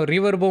பார்த்தீங்கன்னா ஒரு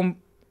ரிவர்பும்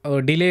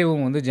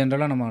டிலேவும் வந்து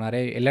ஜென்ரலாக நம்ம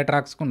நிறைய எல்லா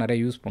ட்ராக்ஸ்க்கும் நிறைய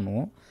யூஸ்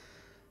பண்ணுவோம்.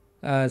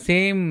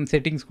 சேம்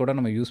செட்டிங்ஸ் கூட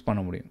நம்ம யூஸ்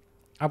பண்ண முடியும்.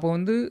 அப்போ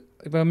வந்து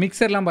இப்போ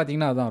மிக்சர்லாம்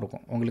பார்த்தீங்கன்னா அதுதான்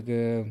இருக்கும். உங்களுக்கு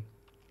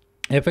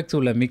எஃபெக்ட்ஸ்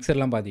உள்ள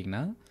மிக்சர்லாம்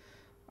பார்த்தீங்கன்னா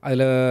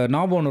அதில்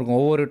நாப் ஒன்று இருக்கும்.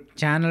 ஒவ்வொரு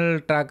சேனல்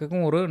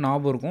ட்ராக்குக்கும் ஒரு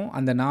நாப் இருக்கும்.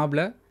 அந்த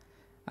நாபில்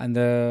அந்த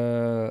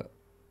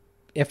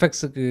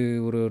எஃபெக்ட்ஸுக்கு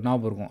ஒரு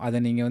நாப் இருக்கும். அதை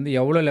நீங்கள் வந்து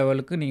எவ்வளோ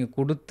லெவலுக்கு நீங்கள்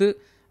கொடுத்து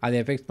அதை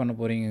எஃபெக்ட்ஸ் பண்ண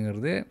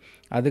போகிறீங்கிறது,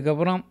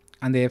 அதுக்கப்புறம்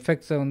அந்த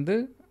எஃபெக்ட்ஸை வந்து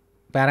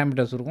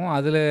பேராமீட்டர்ஸ் இருக்கும்.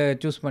 அதில்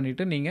சூஸ்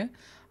பண்ணிவிட்டு நீங்கள்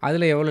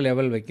அதில் எவ்வளோ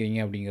லெவல் வைக்கிறீங்க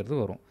அப்படிங்கிறது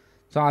வரும்.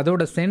 ஸோ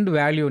அதோட சென்ட்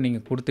வேல்யூ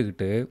நீங்கள்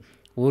கொடுத்துக்கிட்டு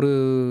ஒரு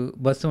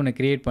பஸ் ஒன்று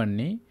க்ரியேட்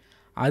பண்ணி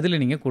அதில்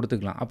நீங்கள்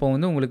கொடுத்துக்கலாம். அப்போ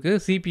வந்து உங்களுக்கு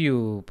CPU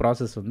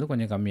ப்ராசஸ் வந்து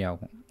கொஞ்சம்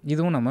கம்மியாகும்.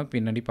 இதுவும் நம்ம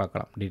பின்னாடி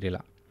பார்க்கலாம்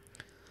டீட்டெயிலாக.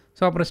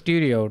 ஸோ அப்புறம்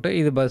ஸ்டீரியோ அவுட்டு,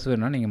 இது பஸ்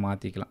வேணால் நீங்கள்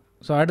மாற்றிக்கலாம்.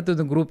 ஸோ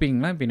அடுத்தது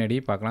குரூப்பிங்லாம் பின்னாடி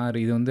பார்க்கலாம்.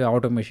 இது வந்து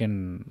ஆட்டோமேஷன்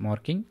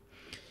மார்க்கிங்,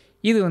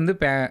 இது வந்து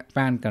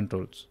பேன்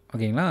கண்ட்ரோல்ஸ்.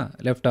 ஓகேங்களா?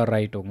 லெஃப்ட் ஆர்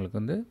ரைட் உங்களுக்கு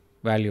வந்து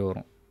வேல்யூ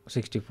வரும்.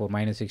 64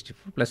 -64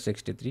 +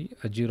 63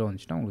 0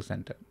 வந்துச்சுன்னா உங்களுக்கு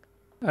சென்டர்.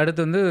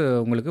 அடுத்து வந்து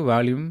உங்களுக்கு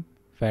வால்யூம்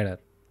ஃபேடர்,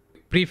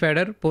 ப்ரீ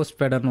ஃபேடர், போஸ்ட்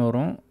ஃபேடர்னு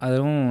வரும்.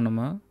 அதுவும்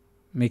நம்ம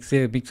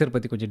மிக்சர்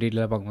பற்றி கொஞ்சம்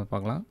டீட்டெயிலாக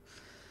பார்க்கலாம்.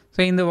 ஸோ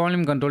இந்த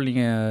வால்யூம் கண்ட்ரோல்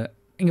நீங்கள்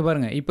இங்கே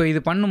பாருங்கள். இப்போ இது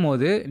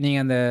பண்ணும்போது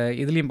நீங்கள் அந்த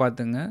இதுலேயும்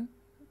பார்த்துங்க,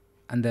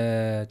 அந்த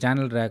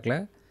சேனல் ட்ராக்கில்.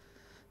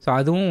 ஸோ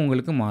அதுவும்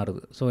உங்களுக்கு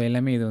மாறுது. ஸோ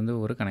எல்லாமே இது வந்து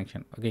ஒரு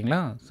கனெக்ஷன். ஓகேங்களா?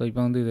 ஸோ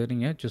இப்போ வந்து இதை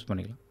நீங்கள் சூஸ்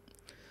பண்ணிக்கலாம்.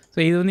 ஸோ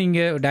இது வந்து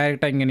இங்கே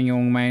டைரெக்டாக இங்கே நீங்கள்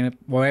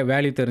உங்கள்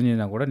வேல்யூ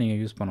தெரிஞ்சதுனா கூட நீங்கள்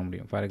யூஸ் பண்ண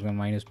முடியும். ஃபார்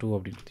எக்ஸாம்பிள் -2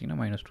 அப்படின்னு கொடுத்தீங்கன்னா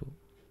 -2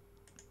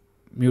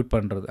 மியூட்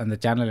பண்ணுறது. அந்த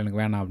சேனல் எனக்கு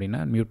வேணாம் அப்படின்னா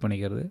மியூட்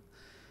பண்ணிக்கிறது.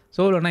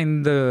 ஸோ இல்லைனா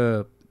இந்த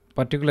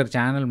பர்டிகுலர்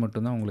சேனல்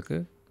மட்டும்தான் உங்களுக்கு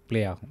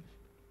ப்ளே ஆகும்.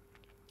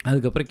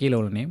 அதுக்கப்புறம் கீழே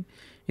உள்ள நேம்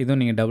இதுவும்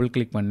நீங்கள் டபுள்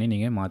கிளிக் பண்ணி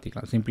நீங்கள்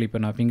மாற்றிக்கலாம். சிம்பிளி இப்போ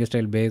நான் ஃபிங்கர்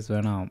ஸ்டைல் பேஸ்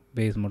வேணாம்,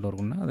 பேஸ் மட்டும்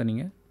இருக்குன்னா அதை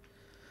நீங்கள்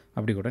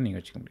அப்படி கூட நீங்கள்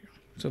வச்சுக்க முடியும்.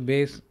 ஸோ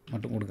பேஸ்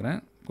மட்டும் கொடுக்குறேன்,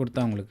 கொடுத்தா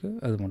உங்களுக்கு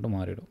அது மட்டும்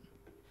மாறிடும்.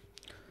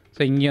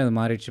 ஸோ இங்கேயும் அது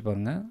மாறிடுச்சு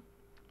பாருங்கள்.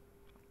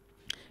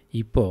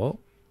 இப்போது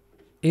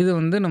இது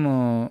வந்து நம்ம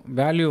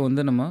வேல்யூ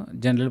வந்து நம்ம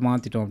ஜென்ரல்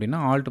மாற்றிட்டோம் அப்படின்னா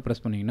ஆல்ட்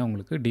ப்ரெஸ் பண்ணிங்கன்னா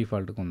உங்களுக்கு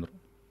டிஃபால்ட்டுக்கு வந்துடும்.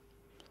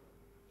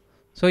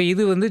 ஸோ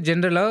இது வந்து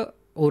ஜென்ரலாக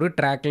ஒரு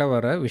ட்ராக்கில்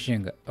வர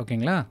விஷயங்க.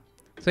 ஓகேங்களா?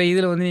 ஸோ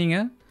இதில் வந்து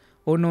நீங்கள்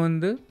ஒன்று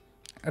வந்து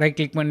ரைட்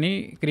கிளிக் பண்ணி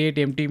கிரியேட்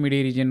எம்டி மிடி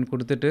ரீஜன்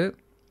கொடுத்துட்டு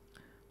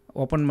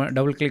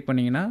டபுள் கிளிக்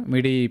பண்ணிங்கன்னா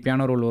மிடி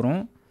பியானோ ரோல்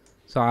வரும்.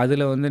 ஸோ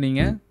அதில் வந்து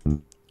நீங்கள்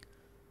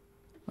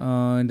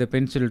இந்த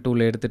பென்சில்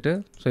டூலை எடுத்துகிட்டு,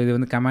 ஸோ இது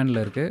வந்து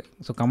கமாண்டில் இருக்குது.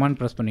 ஸோ கமாண்ட்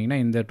ப்ரெஸ் பண்ணிங்கன்னா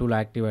இந்த டூல்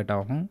ஆக்டிவேட்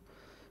ஆகும்.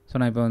 ஸோ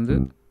நான் இப்போ வந்து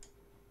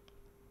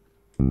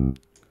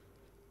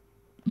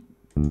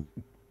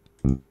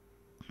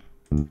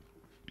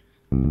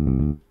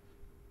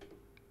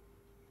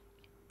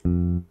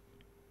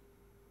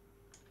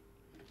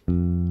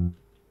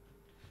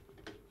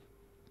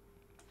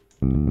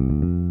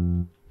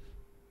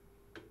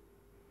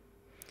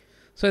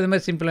ஸோ இது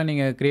மாதிரி சிம்பிளாக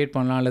நீங்கள் க்ரியேட்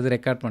பண்ணலாம் அல்லது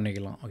ரெக்கார்ட்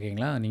பண்ணிக்கலாம்.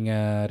 ஓகேங்களா,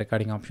 நீங்கள்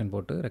ரெக்கார்டிங் ஆப்ஷன்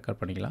போட்டு ரெக்கார்ட்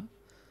பண்ணிக்கலாம்.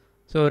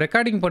 ஸோ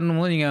ரெக்கார்டிங்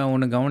பண்ணும்போது நீங்கள்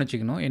ஒன்று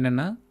கவனிச்சிக்கணும்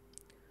என்னென்னா,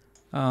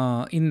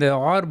 இந்த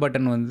ஆர்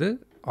பட்டன் வந்து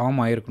ஆம்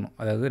ஆகிருக்கணும்.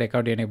 அதாவது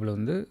ரெக்கார்ட் எனேபிள்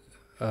வந்து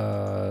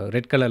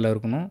ரெட் கலரில்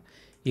இருக்கணும்.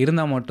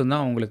 இருந்தால்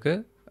மட்டும்தான் உங்களுக்கு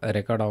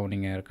ரெக்கார்ட் ஆகும்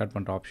நீங்கள் ரெக்கார்ட்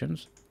பண்ணுற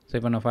ஆப்ஷன்ஸ். ஸோ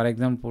இப்போ நான் ஃபார்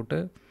எக்ஸாம்பிள் போட்டு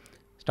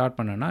ஸ்டார்ட்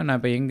பண்ணேன்னா, நான்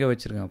இப்போ எங்கே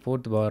வச்சுருக்கேன்,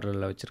 4th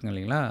பாரில் வச்சுருக்கேன்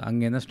இல்லைங்களா,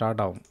 அங்கேருந்து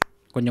ஸ்டார்ட் ஆகும்.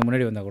 கொஞ்சம்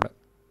முன்னாடி வந்தால் கூட.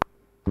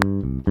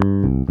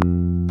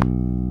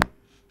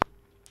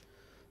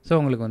 ஸோ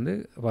உங்களுக்கு வந்து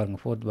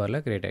பாருங்கள் 4th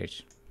பாரில் க்ரியேட்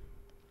ஆகிடுச்சு.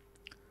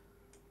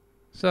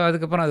 ஸோ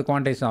அதுக்கப்புறம் அது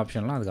குவான்டைஸ்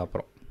ஆப்ஷன்லாம்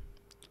அதுக்கப்புறம்.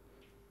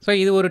 ஸோ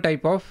இது ஒரு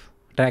டைப் ஆஃப்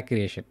ட்ராக்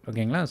கிரியேஷன்.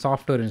 ஓகேங்களா,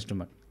 சாஃப்ட்வேர்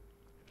இன்ஸ்ட்ருமெண்ட்.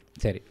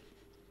 சரி,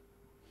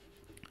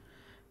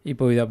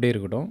 இப்போது இது அப்படியே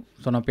இருக்கட்டும்.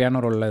 ஸோ நான்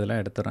பியானோ ரோலில்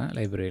இதெல்லாம் எடுத்துகிறேன்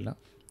லைப்ரரியில்.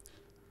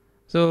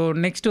 ஸோ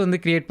நெக்ஸ்ட்டு வந்து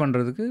க்ரியேட்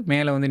பண்ணுறதுக்கு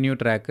மேலே வந்து நியூ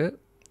ட்ராக்கு,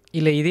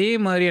 இல்லை இதே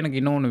மாதிரி எனக்கு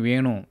இன்னொன்று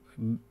வேணும்,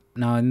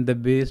 நான் இந்த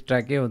பேஸ்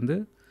ட்ராக்கே வந்து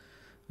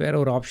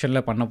வேறு ஒரு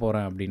ஆப்ஷனில் பண்ண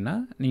போகிறேன் அப்படின்னா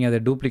நீங்கள் அதை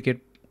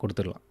டூப்ளிகேட்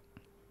கொடுத்துடலாம்.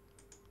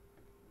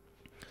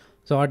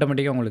 ஸோ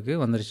ஆட்டோமேட்டிக்காக உங்களுக்கு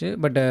வந்துருச்சு.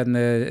 பட் அந்த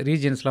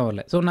ரீஜன்ஸ்லாம்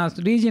வரல. ஸோ நான்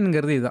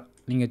ரீஜனுங்கிறது இதுதான்,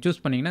 நீங்கள்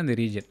சூஸ் பண்ணிங்கன்னா இந்த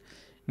ரீஜன்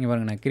இங்கே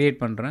பாருங்கள், நான் க்ரியேட்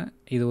பண்ணுறேன்.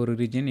 இது ஒரு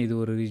ரீஜன், இது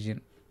ஒரு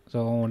ரீஜன். ஸோ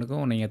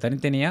உனக்கும் நீங்கள்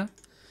தனித்தனியாக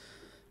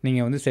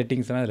நீங்கள் வந்து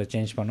செட்டிங்ஸ்லாம் இதில்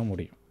சேஞ்ச் பண்ண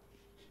முடியும்.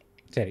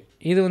 சரி,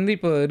 இது வந்து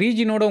இப்போ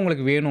ரீஜனோடு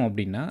உங்களுக்கு வேணும்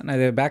அப்படின்னா நான்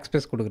இதை பேக்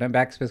ஸ்பேஸ் கொடுக்குறேன்.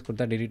 பேக் ஸ்பேஸ்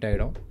கொடுத்தா டெலிட்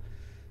ஆகிடும்.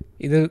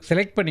 இது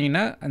செலக்ட்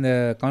பண்ணிங்கன்னா அந்த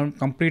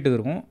கம்ப்ளீட் இது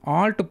இருக்கும்.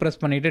 ஆல்ட்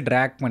ப்ரெஸ் பண்ணிவிட்டு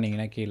ட்ராக்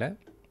பண்ணிங்கன்னா கீழே,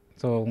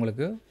 ஸோ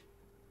உங்களுக்கு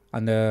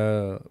அந்த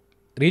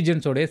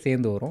ரீஜன்ஸோடையே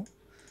சேர்ந்து வரும்.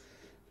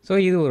 ஸோ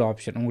இது ஒரு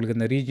ஆப்ஷன். உங்களுக்கு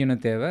இந்த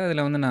ரீஜனும் தேவை.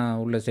 அதில் வந்து நான்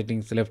உள்ள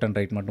செட்டிங்ஸ் லெஃப்ட் அண்ட்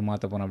ரைட் மட்டும்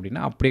மாற்ற போனேன்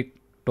அப்படின்னா அப்படியே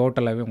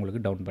டோட்டலாகவே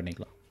உங்களுக்கு டவுன்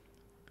பண்ணிக்கலாம்.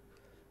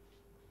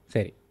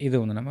 சரி, இது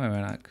வந்து நம்ம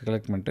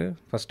கலெக்ட் பண்ணிட்டு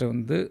ஃபஸ்ட்டு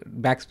வந்து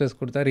பேக் ஸ்பேஸ்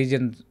கொடுத்தா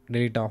ரீஜன்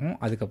டெலீட் ஆகும்.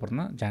 அதுக்கப்புறம்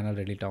தான் சேனல்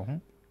டெலீட் ஆகும்.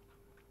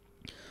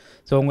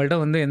 ஸோ உங்கள்கிட்ட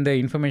வந்து எந்த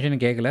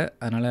இன்ஃபர்மேஷனும் கேட்கல,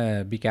 அதனால்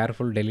பி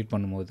கேர்ஃபுல் டெலீட்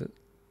பண்ணும்போது.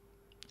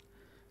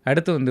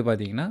 அடுத்து வந்து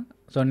பார்த்திங்கன்னா,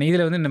 ஸோ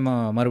இதில் வந்து நம்ம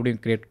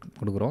மறுபடியும் க்ரியேட்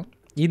கொடுக்குறோம்.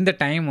 இந்த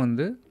டைம்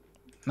வந்து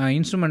நான்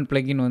இன்ஸ்ட்ருமெண்ட்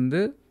ப்ளகின்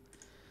வந்து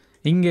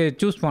இங்கே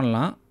சூஸ்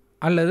பண்ணலாம்,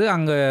 அல்லது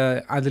அங்கே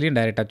அதுலேயும்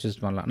டைரெக்டாக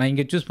சூஸ் பண்ணலாம். நான்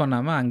இங்கே சூஸ்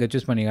பண்ணாமல் அங்கே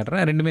சூஸ் பண்ணி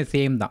காட்டுறேன். ரெண்டுமே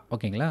சேம் தான்.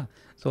 ஓகேங்களா,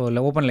 ஸோ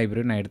ஓப்பன்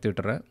லைப்ரரி நான் எடுத்து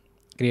விட்டுறேன்,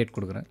 க்ரியேட்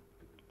கொடுக்குறேன்.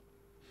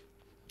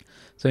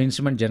 ஸோ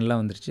இன்ஸ்ட்ருமெண்ட்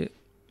ஜெனரலாக வந்துருச்சு.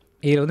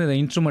 இதில் வந்து இந்த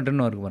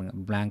இன்ஸ்ட்ருமெண்ட்டுன்னு இருக்குது பாருங்கள்,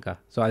 பிளாங்காக.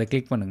 ஸோ அதை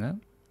கிளிக் பண்ணுங்கள்.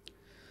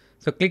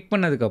 ஸோ கிளிக்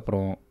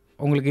பண்ணதுக்கப்புறம்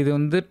உங்களுக்கு இது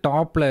வந்து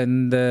டாப்பில்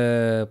இந்த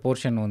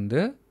போர்ஷன் வந்து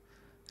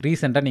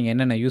ரீசெண்டாக நீங்கள்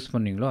என்னென்ன யூஸ்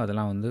பண்ணீங்களோ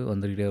அதெல்லாம் வந்து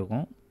வந்துக்கிட்டே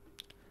இருக்கும்.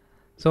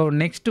 ஸோ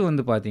நெக்ஸ்ட்டு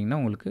வந்து பார்த்திங்கன்னா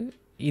உங்களுக்கு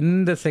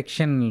இந்த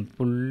செக்ஷன்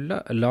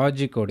ஃபுல்லாக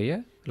லாஜிக்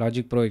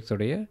ப்ரோ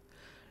எக்ஸோடைய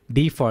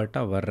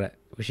டிஃபால்ட்டாக வர்ற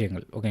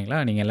விஷயங்கள். ஓகேங்களா,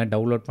 நீங்கள் எல்லாம்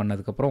டவுன்லோட்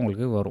பண்ணதுக்கப்புறம்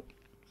உங்களுக்கு வரும்.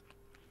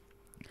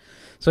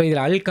 ஸோ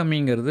இதில்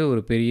அல்கமிங்கிறது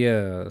ஒரு பெரிய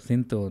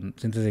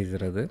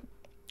சிந்தசைசர். அது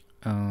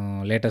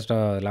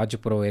லேட்டஸ்ட்டாக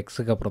லாஜிக் ப்ரோ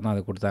எக்ஸுக்கு அப்புறம் தான்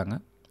அது கொடுத்தாங்க.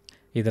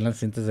 இதெல்லாம்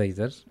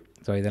சிந்தசைசர்ஸ்.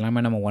 ஸோ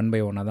இதெல்லாமே நம்ம 1 by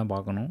 1 தான்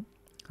பார்க்கணும்.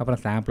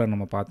 அப்புறம் சாம்பிளர்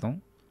நம்ம பார்த்தோம்.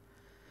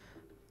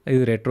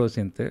 இது ரெட்ரோ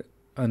சின்த்து,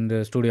 அந்த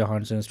ஸ்டூடியோ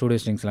ஹார்ன்ஸ், ஸ்டூடியோ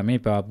ஸ்ட்ரிங்ஸ் எல்லாமே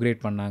இப்போ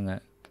அப்கிரேட் பண்ணாங்க.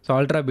 ஸோ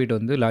அல்ட்ரா பீட்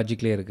வந்து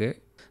லாஜிக்லேயே இருக்குது.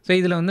 ஸோ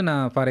இதில் வந்து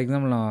நான் ஃபார்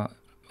எக்ஸாம்பிள் நான்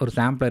ஒரு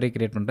சாம்பிளரே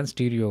க்ரியேட் பண்ணுறேன்,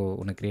 ஸ்டீரியோ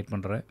ஒன்று க்ரியேட்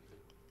பண்ணுறேன்.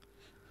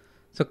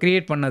 ஸோ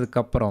க்ரியேட்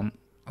பண்ணதுக்கப்புறம்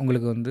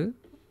உங்களுக்கு வந்து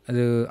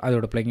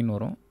அதோட ப்ளகின்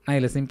வரும். நான்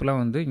இதில்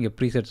சிம்பிளாக வந்து இங்கே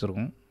ப்ரீசெட்ஸ்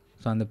இருக்கும்.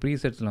 ஸோ அந்த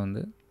ப்ரீசெட்ஸில்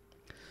வந்து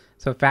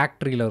ஸோ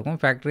ஃபேக்ட்ரியில் இருக்கும்,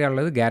 ஃபேக்ட்ரி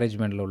அல்லது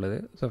கேரேஜ்பேண்டில் உள்ளது.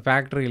 ஸோ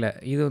ஃபேக்ட்ரியில்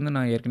இது வந்து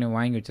நான் ஏற்கனவே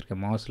வாங்கி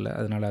வச்சுருக்கேன் மாஸில்,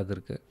 அதனால் அது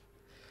இருக்குது.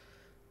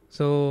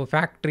 ஸோ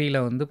ஃபேக்ட்ரியில்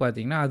வந்து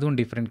பார்த்திங்கன்னா அதுவும்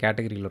டிஃப்ரெண்ட்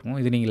கேட்டகரியில் இருக்கும்.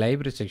 இது நீங்கள்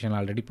லைப்ரரி செக்ஷனில்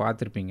ஆல்ரெடி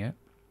பார்த்துருப்பீங்க.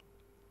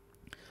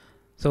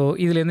 ஸோ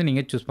இதுலேருந்து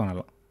நீங்கள் சூஸ்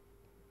பண்ணலாம்.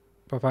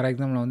 இப்போ ஃபார்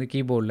எக்ஸாம்பிள் நான் வந்து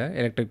கீபோர்டில்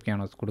எலக்ட்ரிக்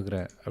பியானோஸ்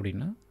கொடுக்குறேன்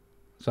அப்படின்னா,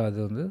 ஸோ அது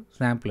வந்து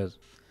சாம்பிளர்ஸ்.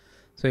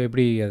 ஸோ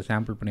எப்படி அதை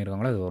சாம்பிள்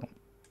பண்ணியிருக்காங்களோ அது வரும்.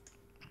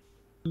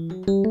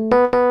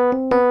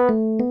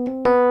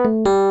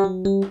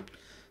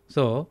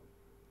 ஸோ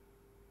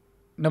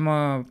நம்ம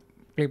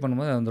ப்ளே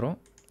பண்ணும்போது அது வந்துடும்.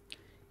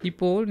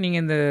 இப்போது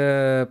நீங்கள் இந்த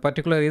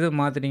பர்டிகுலர் இது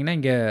மாற்றிட்டிங்கன்னா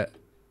இங்கே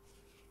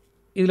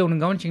இதில்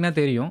ஒன்று கவனிச்சிங்கன்னா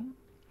தெரியும்,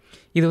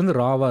 இது வந்து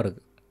ராவாக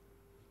இருக்குது.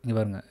 இங்கே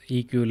பாருங்கள்,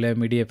 EQ இல்லை,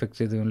 மிடி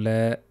எஃபெக்ட்ஸ் எதுவும் இல்லை,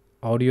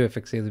 ஆடியோ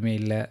எஃபெக்ட்ஸ் எதுவுமே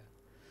இல்லை.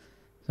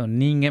 ஸோ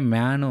நீங்கள்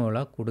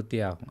மேனுவலாக கொடுத்தே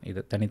ஆகும்,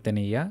 இதை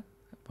தனித்தனியாக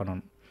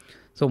பண்ணணும்.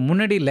 ஸோ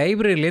முன்னாடி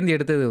லைப்ரரியிலேருந்து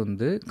எடுத்தது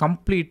வந்து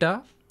கம்ப்ளீட்டாக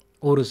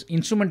ஒரு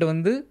இன்ஸ்ட்ருமெண்ட்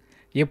வந்து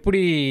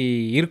எப்படி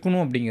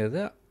இருக்கணும்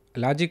அப்படிங்கிறது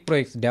லாஜிக் ப்ரோ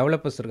எக்ஸ்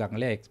டெவலப்பர்ஸ்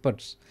இருக்காங்களே,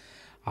 எக்ஸ்பர்ட்ஸ்,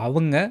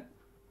 அவங்க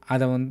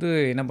அதை வந்து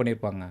என்ன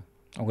பண்ணியிருப்பாங்க,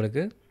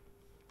 உங்களுக்கு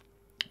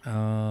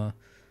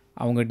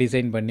அவங்க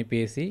டிசைன் பண்ணி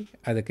பேசி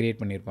அதை க்ரியேட்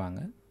பண்ணியிருப்பாங்க.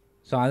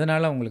 ஸோ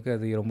அதனால் உங்களுக்கு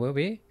அது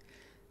ரொம்பவே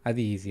அது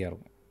ஈஸியாக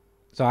இருக்கும்.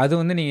 ஸோ அது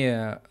வந்து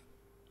நீங்கள்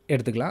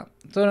எடுத்துக்கலாம்.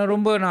 ஸோ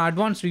நான்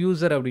அட்வான்ஸ்டு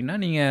யூஸர் அப்படின்னா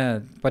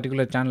நீங்கள்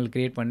பர்டிகுலர் சேனல்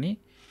க்ரியேட் பண்ணி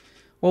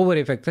ஒவ்வொரு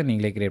எஃபெக்ட்ஸை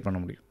நீங்களே க்ரியேட் பண்ண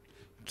முடியும்.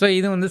 ஸோ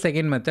இது வந்து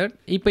செகண்ட் மெத்தட்.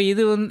 இப்போ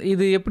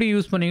இது எப்படி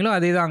யூஸ் பண்ணீங்களோ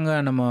அதே தான் அங்கே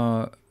நம்ம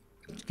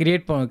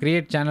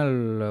க்ரியேட் சேனல்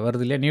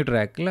வருது இல்லையா, நியூ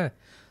ட்ராக்கில்.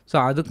 ஸோ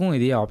அதுக்கும்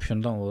இதே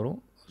ஆப்ஷன் தான் வரும்.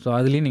 ஸோ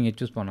அதுலேயும் நீங்கள்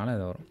சூஸ் பண்ணாலும்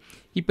இது வரும்.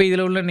 இப்போ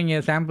இதில் உள்ள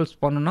நீங்கள் சாம்பிள்ஸ்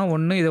பண்ணணுன்னா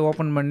ஒன்று இதை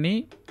ஓப்பன் பண்ணி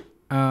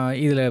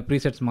இதில்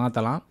ப்ரீசெட்ஸ்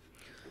மாற்றலாம்,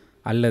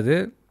 அல்லது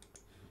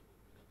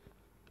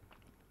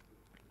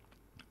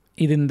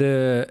இது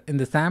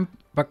இந்த சாம்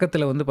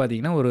பக்கத்தில் வந்து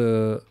பார்த்தீங்கன்னா ஒரு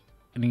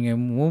நீங்கள்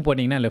மூவ்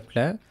பண்ணிங்கன்னா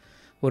லெஃப்ட்டில்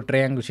ஒரு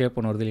ட்ரையாங்கிள் ஷேப்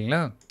ஒன்று வருது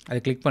இல்லைங்களா, அதை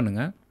கிளிக்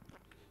பண்ணுங்கள்.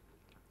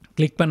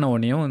 கிளிக் பண்ண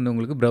உடனேயும் வந்து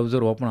உங்களுக்கு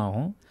ப்ரௌசர் ஓப்பன்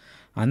ஆகும்.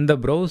 அந்த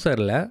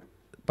ப்ரௌசரில்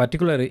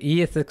பர்டிகுலர்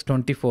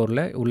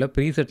ESX24 உள்ள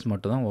ப்ரீசெட்ஸ்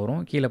மட்டும் தான்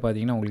வரும். கீழே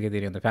பார்த்தீங்கன்னா உங்களுக்கே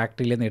தெரியும், அந்த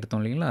ஃபேக்ட்ரிலேருந்து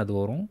எடுத்தோம் இல்லைங்களா, அது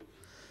வரும்.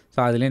 ஸோ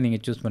அதுலேயே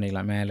நீங்கள் சூஸ்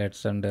பண்ணிக்கலாம்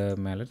மேலட்ஸ் அண்டு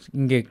மேலட்ஸ்.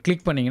 இங்கே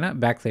கிளிக் பண்ணிங்கன்னா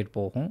பேக் சைட்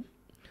போகும்.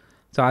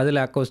 ஸோ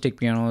அதில் அக்கோஸ்டிக்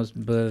பியானோஸ்,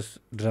 பஸ்,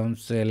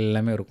 ட்ரம்ஸ்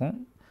எல்லாமே இருக்கும்.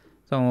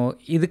 ஸோ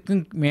இதுக்கு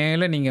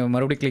மேலே நீங்கள்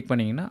மறுபடியும் கிளிக்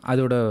பண்ணிங்கன்னா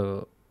அதோட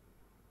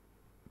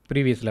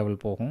ப்ரீவியஸ்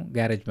லெவல் போகும்.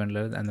 கேரேஜ்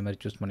பேண்டில் அந்த மாதிரி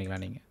சூஸ்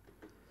பண்ணிக்கலாம் நீங்கள்.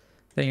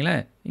 சரிங்களா,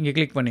 இங்கே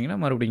கிளிக் பண்ணிங்கன்னா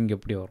மறுபடியும் இங்கே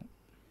எப்படி வரும்.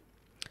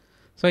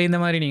 ஸோ இந்த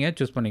மாதிரி நீங்கள்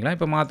சூஸ் பண்ணிக்கலாம்.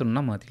 இப்போ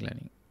மாற்றணுன்னா மாற்றிக்கலாம்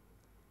நீங்கள்.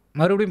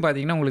 மறுபடியும்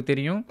பார்த்தீங்கன்னா உங்களுக்கு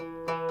தெரியும்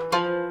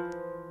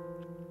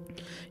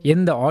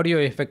எந்த ஆடியோ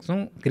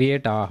எஃபெக்ட்ஸும்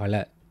க்ரியேட்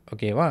ஆகலை.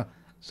 ஓகேவா.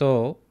 ஸோ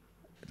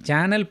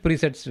சேனல்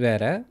ப்ரீசெட்ஸ்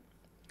வேறு,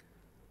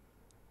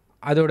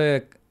 அதோட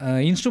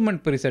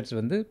இன்ஸ்ட்ருமெண்ட் ப்ரீசெட்ஸ்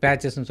வந்து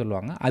பேச்சஸ்ன்னு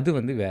சொல்லுவாங்க, அது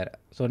வந்து வேறு.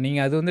 ஸோ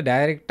நீங்கள் அது வந்து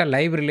டைரெக்டாக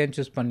லைப்ரரியிலேருந்து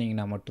சூஸ்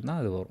பண்ணிங்கன்னா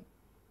மட்டும்தான் அது வரும்.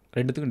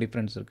 ரெண்டுத்துக்கும்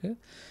டிஃப்ரென்ஸ் இருக்குது.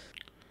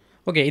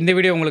 ஓகே, இந்த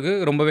வீடியோ உங்களுக்கு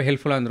ரொம்பவே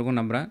ஹெல்ப்ஃபுல்லாக இருந்திருக்கும்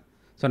நம்புகிறேன்.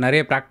 ஸோ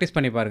நிறைய ப்ராக்டிஸ்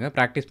பண்ணி பாருங்கள்.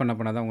 ப்ராக்டிஸ்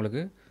பண்ண தான்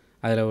உங்களுக்கு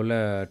அதில் உள்ள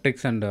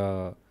ட்ரிக்ஸ் அண்ட்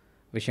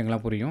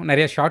விஷயங்கள்லாம் புரியும்.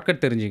 நிறைய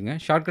ஷார்ட்கட் தெரிஞ்சுங்க.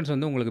 ஷார்ட்கட்ஸ்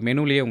வந்து உங்களுக்கு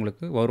மெனுலேயே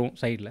உங்களுக்கு வரும்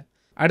சைடில்.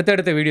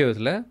 அடுத்தடுத்த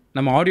வீடியோஸில்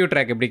நம்ம ஆடியோ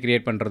ட்ராக் எப்படி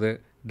க்ரியேட் பண்ணுறது,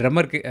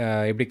 ட்ரம்மருக்கு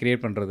எப்படி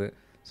க்ரியேட் பண்ணுறது,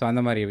 ஸோ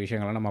அந்த மாதிரி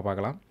விஷயங்கள்லாம் நம்ம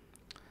பார்க்கலாம்.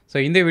 ஸோ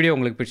இந்த வீடியோ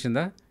உங்களுக்கு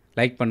பிடிச்சிருந்தா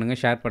லைக் பண்ணுங்கள்,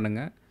 ஷேர்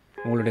பண்ணுங்கள்.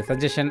 உங்களுடைய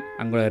சஜஷன்,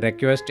 உங்களோட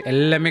ரெக்வெஸ்ட்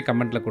எல்லாமே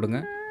கமெண்ட்டில் கொடுங்க.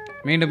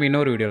 மீண்டும்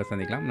இன்னொரு வீடியோவில்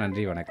சந்திக்கலாம்.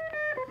 நன்றி, வணக்கம்.